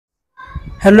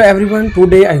Hello everyone,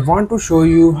 today I want to show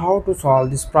you how to solve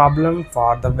this problem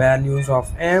for the values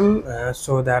of m.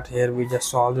 So that here we just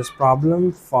solve this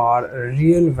problem for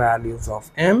real values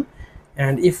of m,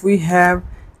 and if we have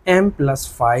m plus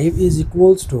 5 is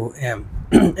equals to m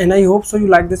and I hope so you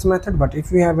like this method, but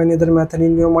if you have any other method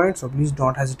in your mind, so please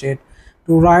don't hesitate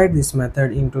to write this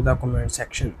method into the comment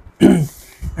section.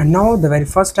 And now the very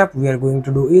first step we are going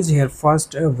to do is here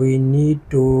first we need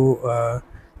to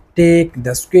take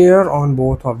the square on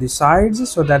both of the sides,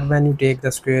 so that when you take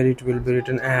the square it will be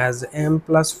written as m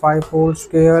plus 5 whole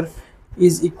square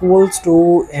is equals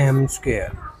to m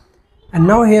square. And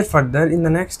now here further in the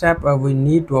next step we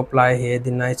need to apply here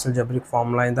the nice algebraic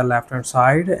formula in the left hand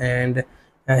side, and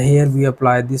here we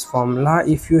apply this formula.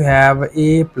 If you have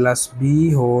a plus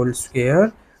b whole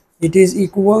square, it is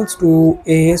equals to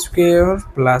a square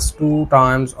plus 2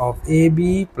 times of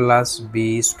ab plus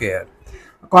b square.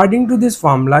 According to this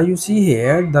formula, you see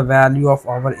here the value of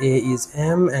our a is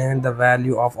m and the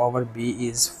value of our b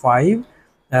is 5.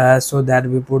 So that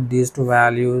we put these two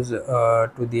values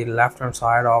to the left hand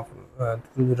side of to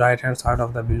the right hand side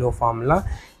of the below formula,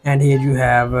 and here you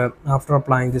have after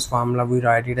applying this formula we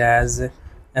write it as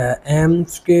m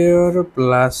square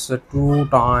plus 2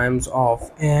 times of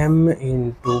m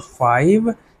into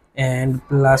 5 and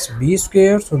plus b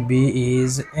square, so b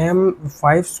is m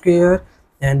 5 square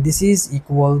and this is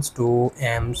equals to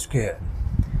m square.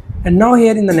 And now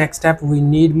here in the next step we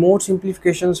need more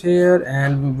simplifications here,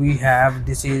 and we have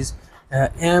this is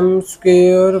m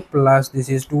square plus this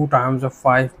is 2 times of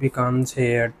 5 becomes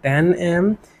here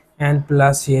 10m, and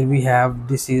plus here we have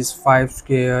this is 5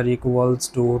 square equals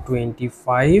to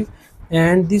 25,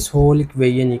 and this whole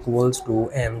equation equals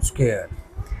to m square.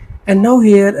 And now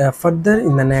here further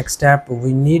in the next step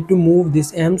we need to move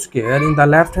this m square in the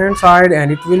left hand side,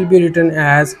 and it will be written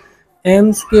as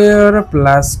m square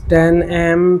plus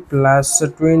 10m plus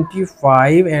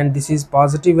 25, and this is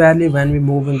positive value. When we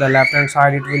move in the left hand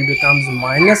side it will becomes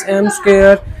minus m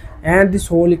square, and this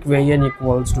whole equation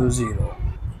equals to 0.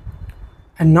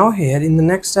 And now here in the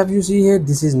next step you see here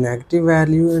this is negative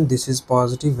value and this is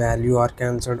positive value are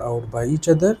cancelled out by each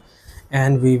other,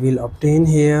 and we will obtain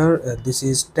here this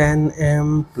is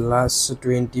 10m plus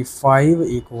 25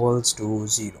 equals to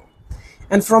 0.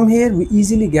 And from here we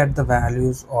easily get the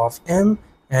values of m,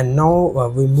 and now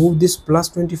we move this plus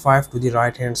 25 to the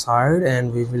right hand side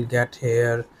and we will get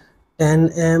here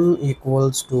 10m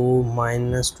equals to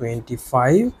minus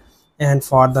 25, and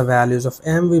for the values of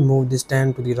m we move this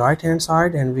 10 to the right hand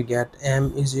side and we get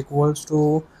m is equals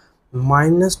to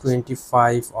minus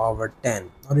 25 over 10,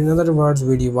 or in other words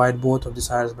we divide both of the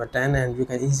sides by 10 and we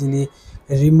can easily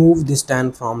remove this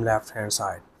 10 from left hand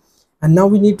side. And now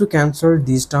we need to cancel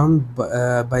these terms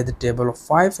by the table of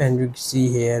 5, and you see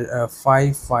here 5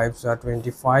 5s are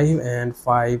 25 and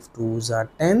 5 2s are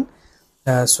 10,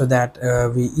 so that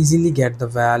we easily get the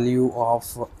value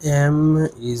of m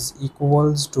is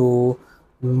equals to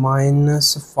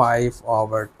minus 5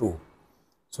 over 2.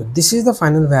 So this is the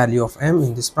final value of m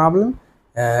in this problem.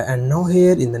 And now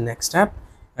here in the next step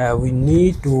we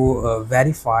need to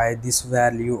verify this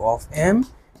value of m,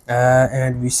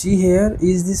 and we see here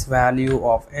is this value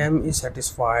of m is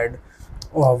satisfied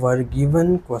our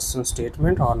given question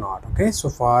statement or not. Okay, so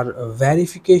for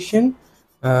verification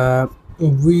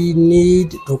we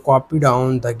need to copy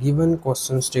down the given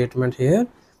question statement here,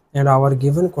 and our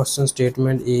given question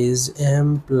statement is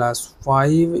m plus 5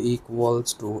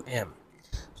 equals to m.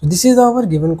 So this is our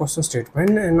given question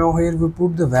statement, and now here we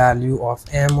put the value of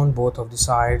m on both of the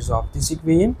sides of this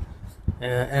equation,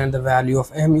 and the value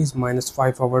of m is minus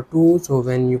 5 over 2. So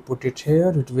when you put it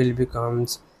here it will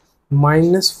becomes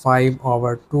minus 5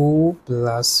 over 2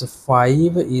 plus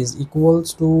 5 is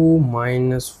equals to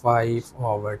minus 5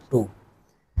 over 2.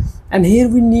 And here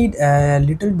we need a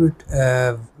little bit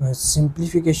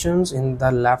simplifications in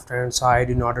the left hand side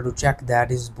in order to check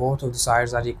that is both of the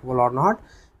sides are equal or not.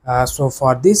 So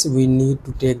for this we need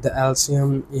to take the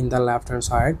LCM in the left hand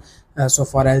side. So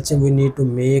for LCM we need to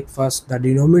make first the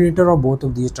denominator of both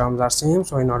of these terms are same.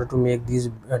 So in order to make these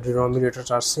denominators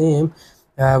are same,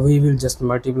 we will just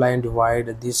multiply and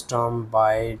divide this term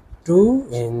by 2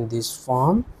 in this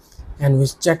form, and we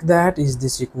check that is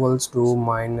this equals to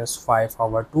minus 5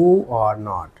 over 2 or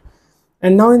not.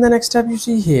 And now in the next step you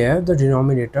see here the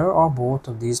denominator of both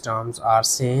of these terms are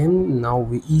same. Now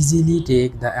we easily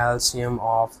take the LCM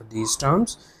of these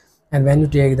terms, and when you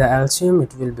take the LCM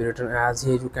it will be written as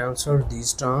here you cancel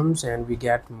these terms and we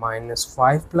get minus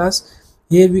 5 plus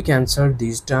here we cancel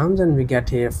these terms and we get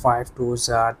here 5 2s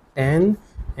are 10,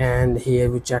 and here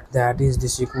we check that is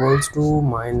this equals to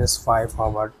minus 5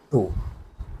 over 2.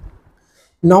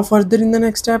 Now further in the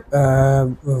next step,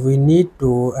 we need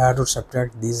to add or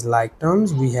subtract these like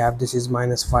terms. We have this is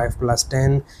minus 5 plus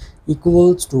 10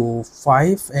 equals to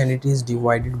 5, and it is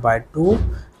divided by 2,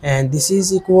 and this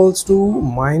is equals to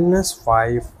minus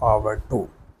 5 over 2.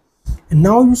 And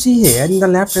now you see here in the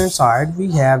left hand side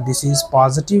we have this is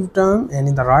positive term, and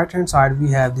in the right hand side we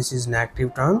have this is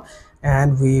negative term,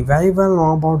 and we very well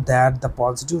know about that the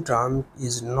positive term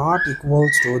is not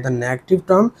equals to the negative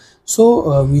term.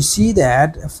 So we see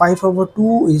that 5 over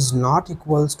 2 is not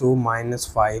equals to minus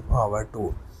 5 over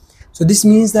 2. So this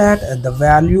means that the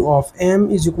value of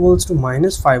m is equals to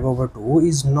minus 5 over 2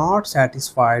 is not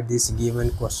satisfied this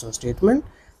given question statement.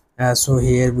 So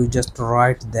here we just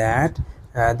write that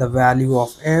the value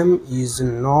of m is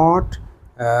not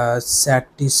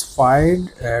satisfied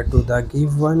to the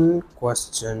given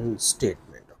question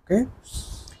statement. Okay,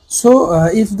 so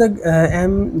if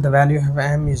the value of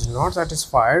m is not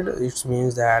satisfied, it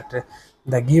means that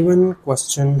the given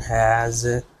question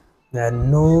has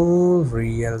no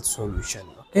real solution.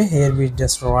 Okay, here we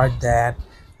just write that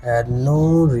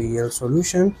no real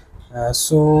solution,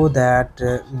 so that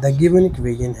the given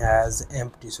equation has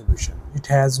empty solution, it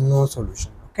has no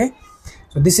solution. Okay,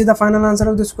 so this is the final answer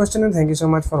of this question, and thank you so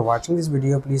much for watching this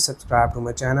video. Please subscribe to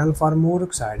my channel for more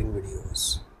exciting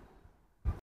videos.